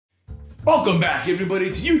Welcome back,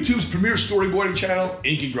 everybody, to YouTube's premier storyboarding channel,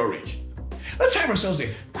 Ink and Grow Rich. Let's have ourselves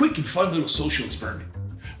a quick and fun little social experiment.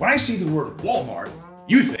 When I see the word Walmart,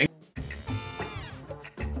 you think...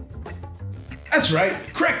 That's right,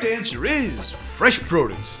 the correct answer is fresh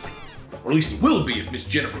produce. Or at least it will be if Miss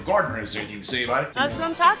Jennifer Gardner has anything to say about it. That's what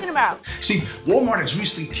I'm talking about. See, Walmart has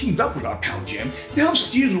recently teamed up with our pal Jen to help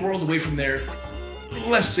steer the world away from their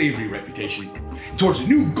less savory reputation towards a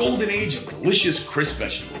new golden age of delicious, crisp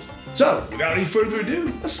vegetables. So, without any further ado,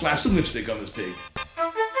 let's slap some lipstick on this pig.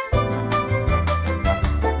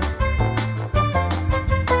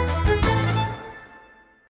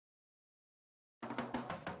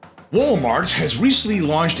 Walmart has recently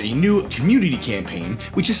launched a new community campaign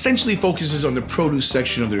which essentially focuses on the produce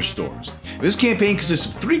section of their stores. This campaign consists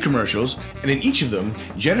of 3 commercials, and in each of them,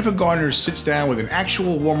 Jennifer Garner sits down with an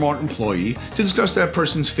actual Walmart employee to discuss that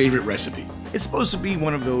person's favorite recipe. It's supposed to be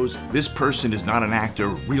one of those "this person is not an actor"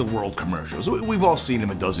 real-world commercials. We've all seen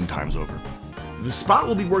them a dozen times over. The spot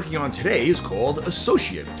we'll be working on today is called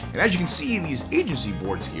Associate, and as you can see in these agency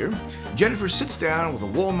boards here, Jennifer sits down with a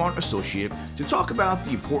Walmart associate to talk about the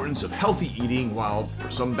importance of healthy eating while, for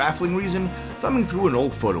some baffling reason, thumbing through an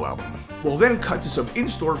old photo album. We'll then cut to some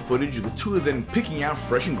in-store footage of the two of them picking out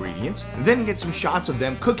fresh ingredients, and then get some shots of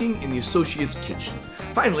them cooking in the associate's kitchen.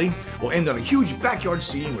 Finally, we'll end on a huge backyard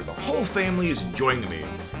scene where the whole family is enjoying the meal.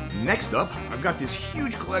 Next up, I've got this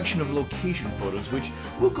huge collection of location photos which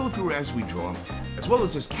we'll go through as we draw, as well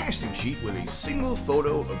as this casting sheet with a single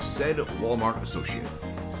photo of said Walmart associate.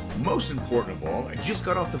 Most important of all, I just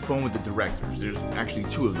got off the phone with the directors. There's actually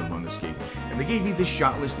 2 of them on this game, and they gave me this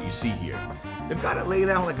shot list that you see here. They've got it laid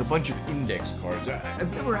out like a bunch of index cards.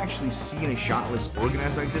 I've never actually seen a shot list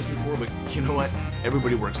organized like this before, but you know what?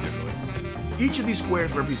 Everybody works differently. Each of these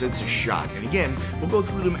squares represents a shot, and again, we'll go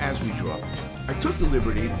through them as we draw. I took the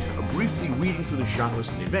liberty of briefly reading through the shot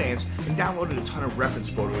list in advance and downloaded a ton of reference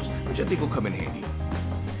photos, which I think will come in handy.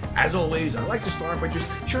 As always, I like to start by just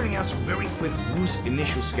churning out some very quick, loose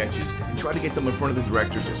initial sketches and try to get them in front of the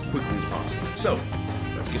directors as quickly as possible. So,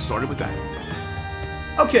 let's get started with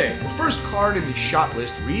that. Okay, the first card in the shot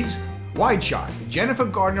list reads, "Wide shot, Jennifer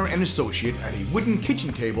Gardner and associate at a wooden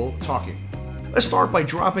kitchen table talking." Let's start by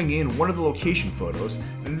dropping in one of the location photos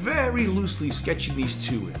and very loosely sketching these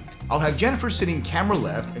 2 in. I'll have Jennifer sitting camera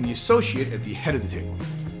left and the associate at the head of the table.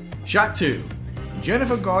 Shot 2.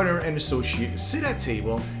 Jennifer Gardner and associate sit at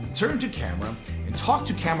table, turn to camera, and talk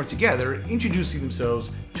to camera together, introducing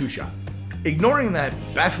themselves to shot. Ignoring that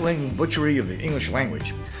baffling butchery of the English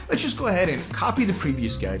language, let's just go ahead and copy the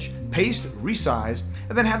previous sketch, paste, resize,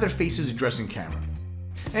 and then have their faces addressing camera.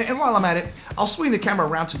 And while I'm at it, I'll swing the camera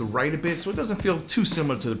around to the right a bit so it doesn't feel too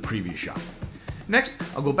similar to the previous shot. Next,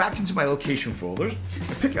 I'll go back into my location folders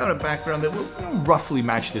and pick out a background that will roughly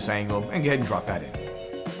match this angle and go ahead and drop that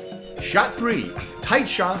in. Shot 3, tight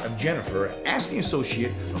shot of Jennifer asking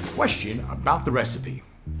associate a question about the recipe.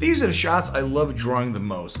 These are the shots I love drawing the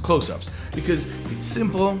most, close-ups, because it's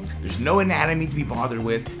simple, there's no anatomy to be bothered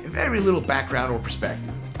with, and very little background or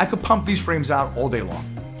perspective. I could pump these frames out all day long.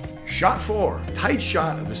 Shot 4, tight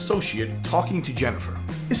shot of associate talking to Jennifer.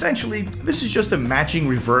 Essentially, this is just a matching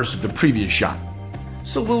reverse of the previous shot.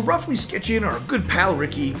 So we'll roughly sketch in our good pal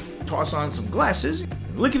Ricky, toss on some glasses,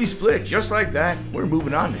 and lickety-split, just like that, we're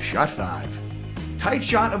moving on to shot 5. Tight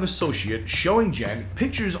shot of associate showing Jen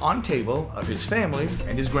pictures on table of his family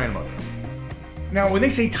and his grandmother. Now, when they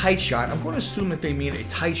say tight shot, I'm going to assume that they mean a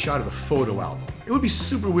tight shot of the photo album. It would be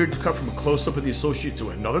super weird to cut from a close-up of the associate to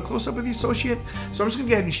another close-up of the associate, so I'm just going to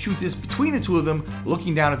go ahead and shoot this between the 2 of them,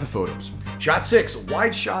 looking down at the photos. Shot 6,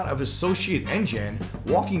 wide shot of associate and Jen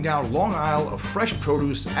walking down long aisle of fresh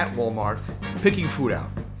produce at Walmart, picking food out.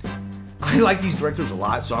 I like these directors a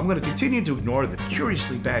lot, so I'm going to continue to ignore the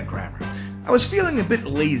curiously bad grammar. I was feeling a bit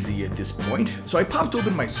lazy at this point, so I popped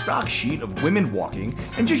open my stock sheet of women walking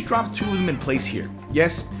and just dropped 2 of them in place here.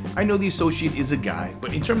 Yes, I know the associate is a guy,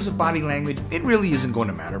 but in terms of body language, it really isn't going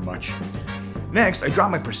to matter much. Next, I drop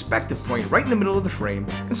my perspective point right in the middle of the frame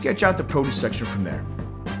and sketch out the produce section from there.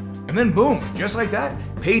 And then boom, just like that,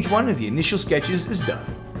 page 1 of the initial sketches is done.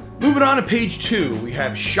 Moving on to page 2, we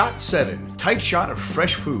have shot 7, tight shot of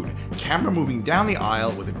fresh food, camera moving down the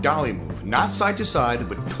aisle with a dolly move, not side to side,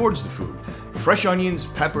 but towards the food. Fresh onions,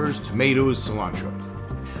 peppers, tomatoes, cilantro.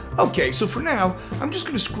 Okay, so for now, I'm just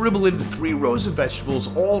going to scribble in the 3 rows of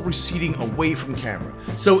vegetables all receding away from camera.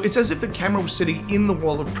 So it's as if the camera was sitting in the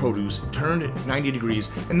wall of produce, turned at 90 degrees,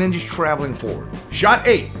 and then just traveling forward. Shot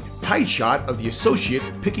 8, tight shot of the associate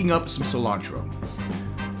picking up some cilantro.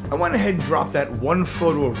 I went ahead and dropped that 1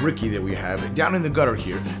 photo of Ricky that we have down in the gutter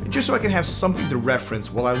here, just so I can have something to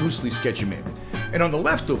reference while I loosely sketch him in. And on the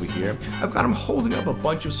left over here, I've got him holding up a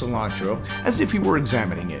bunch of cilantro as if he were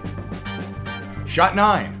examining it. Shot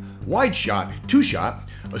 9. Wide shot, 2-shot,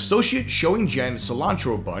 associate showing Jen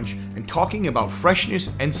cilantro bunch and talking about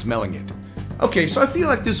freshness and smelling it. Okay, so I feel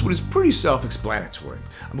like this one is pretty self-explanatory.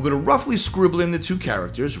 I'm going to roughly scribble in the two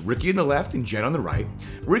characters, Ricky on the left and Jen on the right.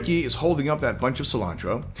 Ricky is holding up that bunch of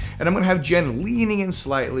cilantro, and I'm going to have Jen leaning in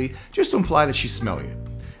slightly just to imply that she's smelling it.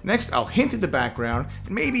 Next, I'll hint at the background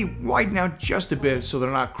and maybe widen out just a bit so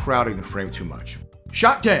they're not crowding the frame too much.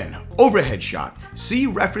 Shot 10. Overhead shot. See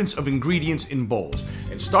reference of ingredients in bowls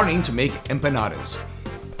and starting to make empanadas.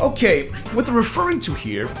 Okay, what they're referring to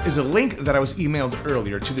here is a link that I was emailed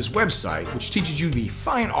earlier to this website which teaches you the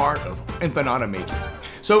fine art of empanada making.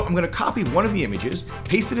 So I'm going to copy one of the images,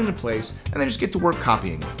 paste it into place, and then just get to work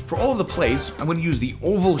copying. For all of the plates, I'm going to use the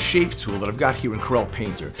oval shape tool that I've got here in Corel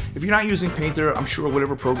Painter. If you're not using Painter, I'm sure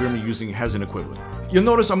whatever program you're using has an equivalent. You'll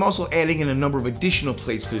notice I'm also adding in a number of additional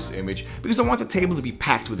plates to this image because I want the table to be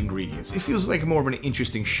packed with ingredients. It feels like more of an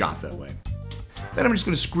interesting shot that way. Then I'm just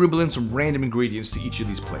going to scribble in some random ingredients to each of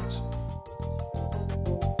these plates.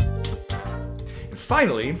 And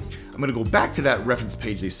finally, I'm going to go back to that reference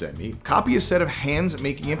page they sent me, copy a set of hands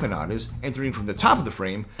making empanadas, entering from the top of the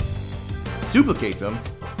frame, duplicate them,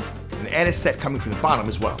 and add a set coming from the bottom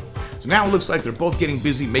as well. So now it looks like they're both getting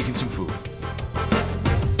busy making some food.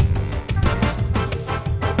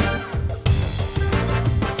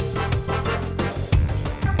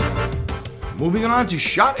 Moving on to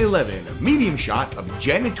shot 11, a medium shot of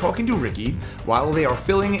Jen talking to Ricky while they are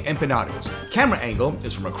filling empanadas. Camera angle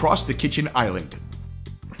is from across the kitchen island.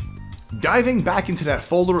 Diving back into that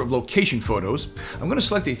folder of location photos, I'm going to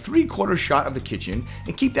select a 3/4 shot of the kitchen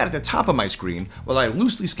and keep that at the top of my screen while I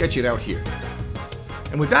loosely sketch it out here.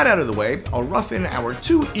 And with that out of the way, I'll rough in our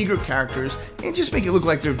two eager characters and just make it look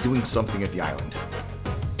like they're doing something at the island.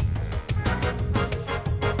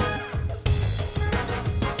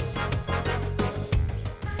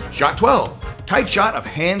 Shot 12, tight shot of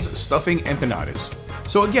hands stuffing empanadas.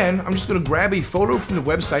 So again, I'm just going to grab a photo from the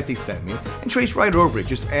website they sent me and trace right over it,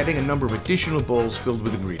 just adding a number of additional bowls filled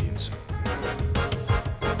with ingredients.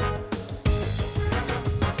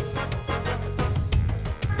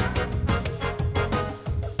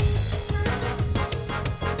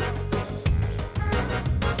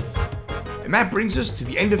 And that brings us to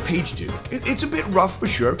the end of page 2. It's a bit rough for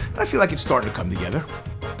sure, but I feel like it's starting to come together.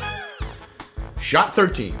 Shot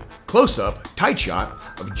 13, close-up, tight shot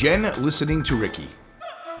of Jen listening to Ricky.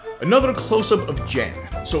 Another close-up of Jen.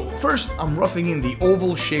 So first, I'm roughing in the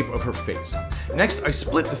oval shape of her face. Next, I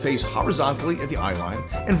split the face horizontally at the eyeline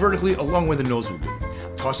and vertically along where the nose will be.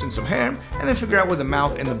 Toss in some hair, and then figure out where the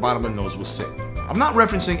mouth and the bottom of the nose will sit. I'm not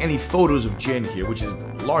referencing any photos of Jen here, which is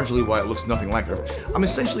largely why it looks nothing like her. I'm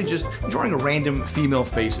essentially just drawing a random female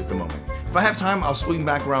face at the moment. If I have time, I'll swing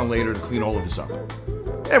back around later to clean all of this up.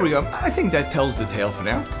 There we go, I think that tells the tale for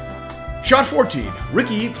now. Shot 14,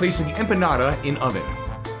 Ricky placing empanada in oven.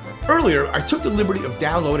 Earlier, I took the liberty of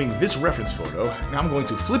downloading this reference photo. Now I'm going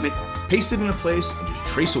to flip it, paste it into place, and just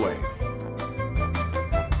trace away.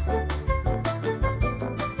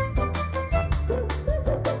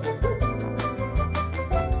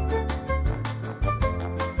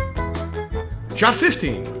 Shot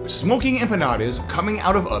 15, smoking empanadas coming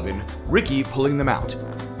out of oven, Ricky pulling them out.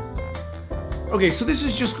 Okay, so this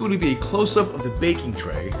is just going to be a close-up of the baking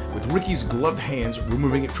tray with Ricky's gloved hands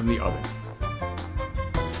removing it from the oven.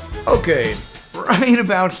 Okay, right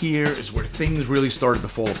about here is where things really started to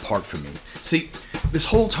fall apart for me. See, this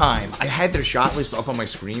whole time I had their shot list up on my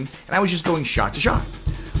screen and I was just going shot to shot.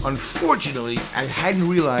 Unfortunately, I hadn't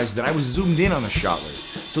realized that I was zoomed in on the shot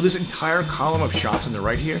list, so this entire column of shots on the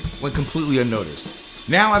right here went completely unnoticed.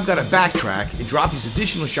 Now I've got to backtrack and drop these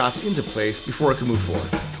additional shots into place before I can move forward.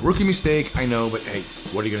 Rookie mistake, I know, but hey,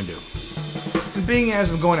 what are you gonna do? And being as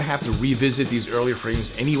I'm going to have to revisit these earlier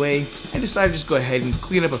frames anyway, I decided to just go ahead and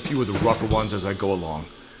clean up a few of the rougher ones as I go along.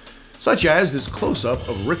 Such as this close-up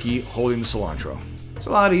of Ricky holding the cilantro. It's a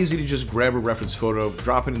lot easier to just grab a reference photo,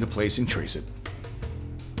 drop it into place, and trace it.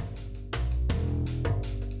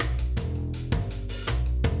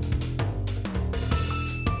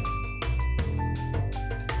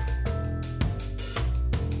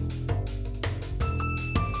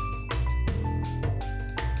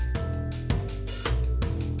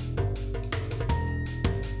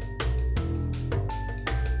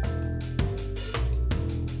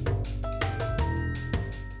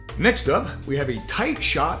 Next up, we have a tight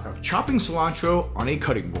shot of chopping cilantro on a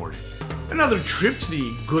cutting board. Another trip to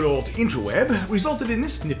the good old interweb resulted in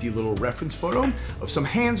this nifty little reference photo of some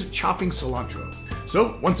hands chopping cilantro.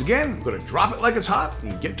 So once again, I'm going to drop it like it's hot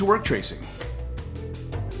and get to work tracing.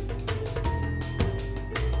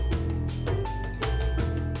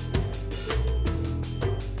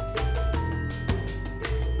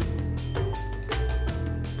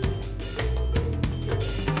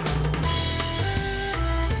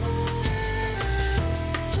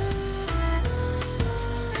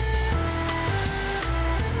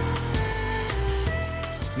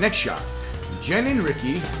 Next shot, Jen and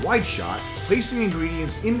Ricky, wide shot, placing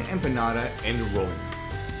ingredients in empanada and rolling them.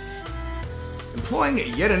 Employing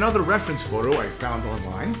yet another reference photo I found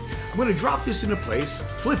online, I'm going to drop this into place,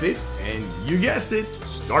 flip it, and you guessed it,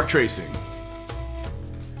 start tracing.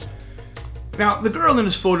 Now, the girl in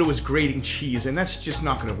this photo is grating cheese, and that's just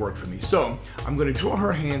not going to work for me. So, I'm going to draw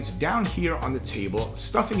her hands down here on the table,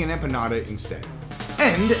 stuffing an empanada instead.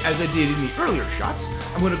 And, as I did in the earlier shots,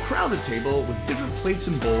 I'm going to crowd the table with different plates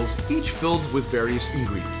and bowls, each filled with various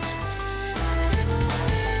ingredients.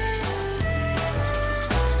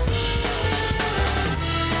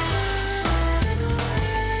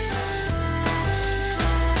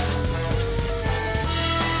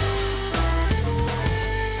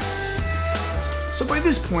 So by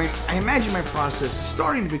this point, I imagine my process is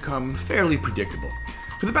starting to become fairly predictable.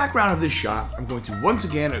 For the background of this shot, I'm going to once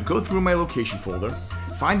again go through my location folder,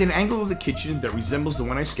 find an angle of the kitchen that resembles the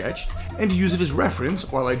one I sketched, and use it as reference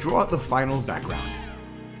while I draw out the final background.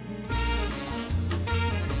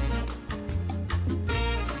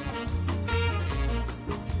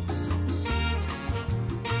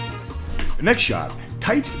 The next shot,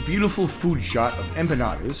 tight, beautiful food shot of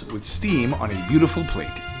empanadas with steam on a beautiful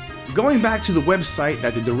plate. Going back to the website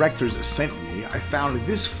that the directors sent me, I found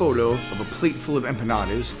this photo of a plate full of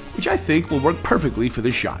empanadas, which I think will work perfectly for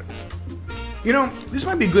this shot. You know, this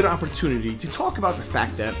might be a good opportunity to talk about the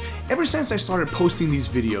fact that ever since I started posting these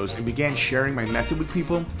videos and began sharing my method with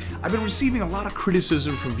people, I've been receiving a lot of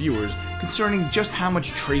criticism from viewers concerning just how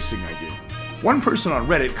much tracing I did. One person on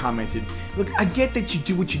Reddit commented, "Look, I get that you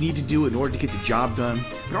do what you need to do in order to get the job done,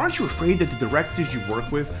 but aren't you afraid that the directors you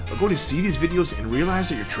work with are going to see these videos and realize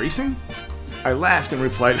that you're tracing?" I laughed and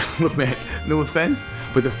replied, "Look man, no offense,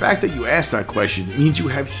 but the fact that you asked that question means you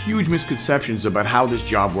have huge misconceptions about how this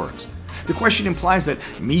job works. The question implies that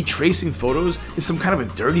me tracing photos is some kind of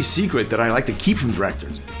a dirty secret that I like to keep from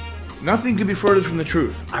directors. Nothing could be further from the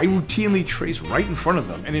truth. I routinely trace right in front of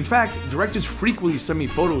them, and in fact, directors frequently send me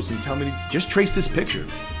photos and tell me to just trace this picture.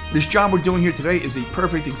 This job we're doing here today is a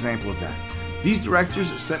perfect example of that. These directors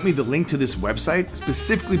sent me the link to this website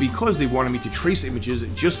specifically because they wanted me to trace images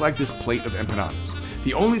just like this plate of empanadas.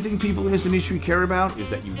 The only thing people in this industry care about is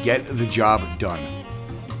that you get the job done."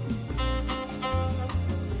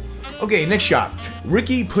 Okay, next shot.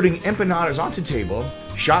 Ricky putting empanadas onto table,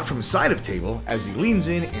 shot from side of table as he leans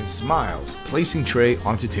in and smiles, placing tray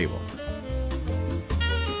onto table.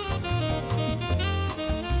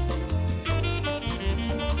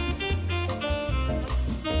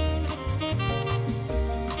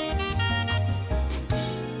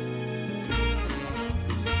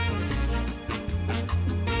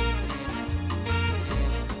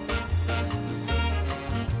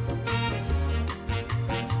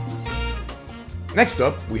 Next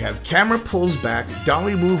up, we have camera pulls back,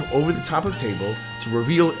 dolly move over the top of table to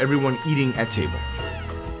reveal everyone eating at table.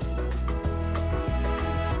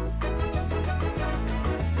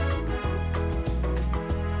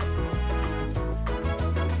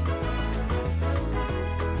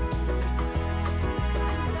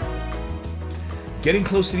 Getting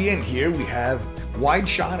close to the end here, we have wide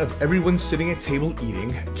shot of everyone sitting at table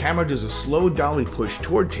eating. Camera does a slow dolly push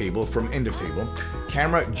toward table from end of table.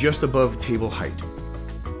 Camera just above table height.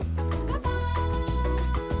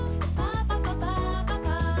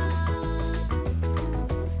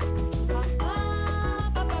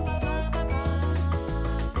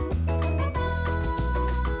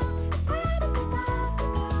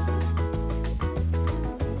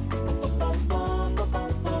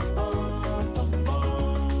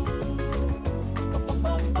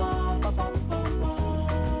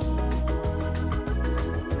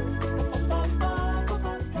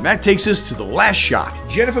 And that takes us to the last shot.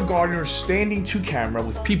 Jennifer Gardner standing to camera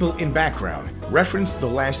with people in background. Reference the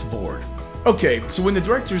last board. Okay, so when the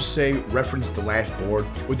directors say reference the last board,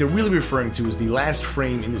 what they're really referring to is the last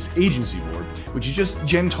frame in this agency board, which is just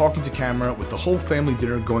Jen talking to camera with the whole family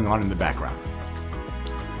dinner going on in the background.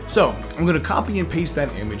 So, I'm going to copy and paste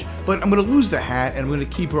that image, but I'm going to lose the hat and I'm going to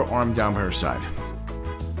keep her arm down by her side.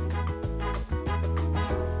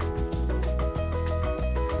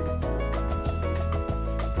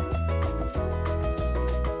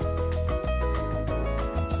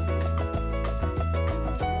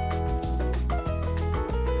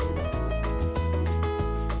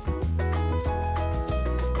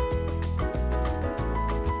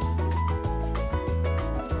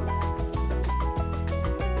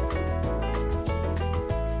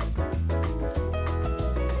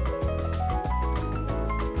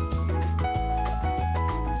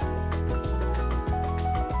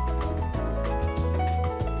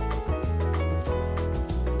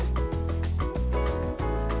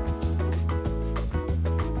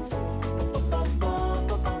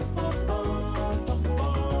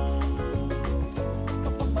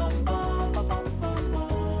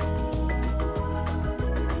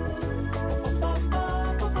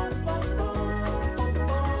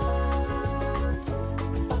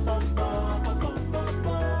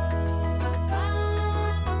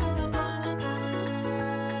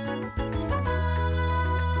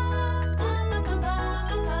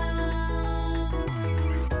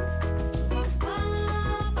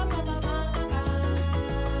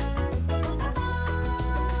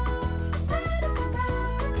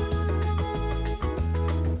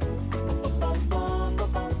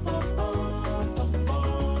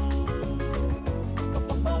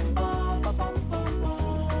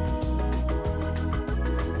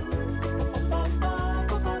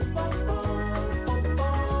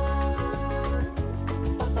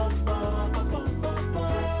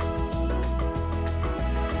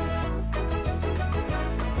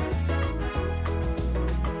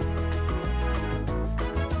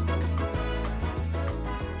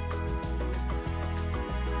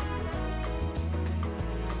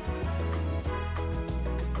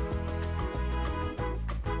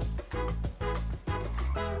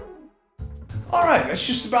 Alright, that's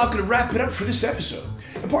just about going to wrap it up for this episode.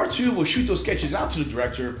 In part 2, we'll shoot those sketches out to the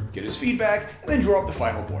director, get his feedback, and then draw up the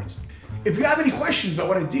final boards. If you have any questions about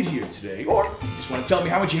what I did here today, or just want to tell me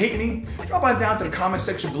how much you hate me, drop on down to the comment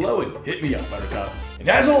section below and hit me up, Buttercup. And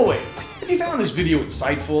as always, if you found this video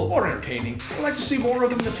insightful or entertaining, and would like to see more of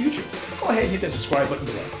them in the future, go ahead and hit that subscribe button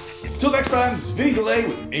below. Until next time, this is Vinny Delay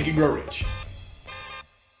with Make and Grow Rich.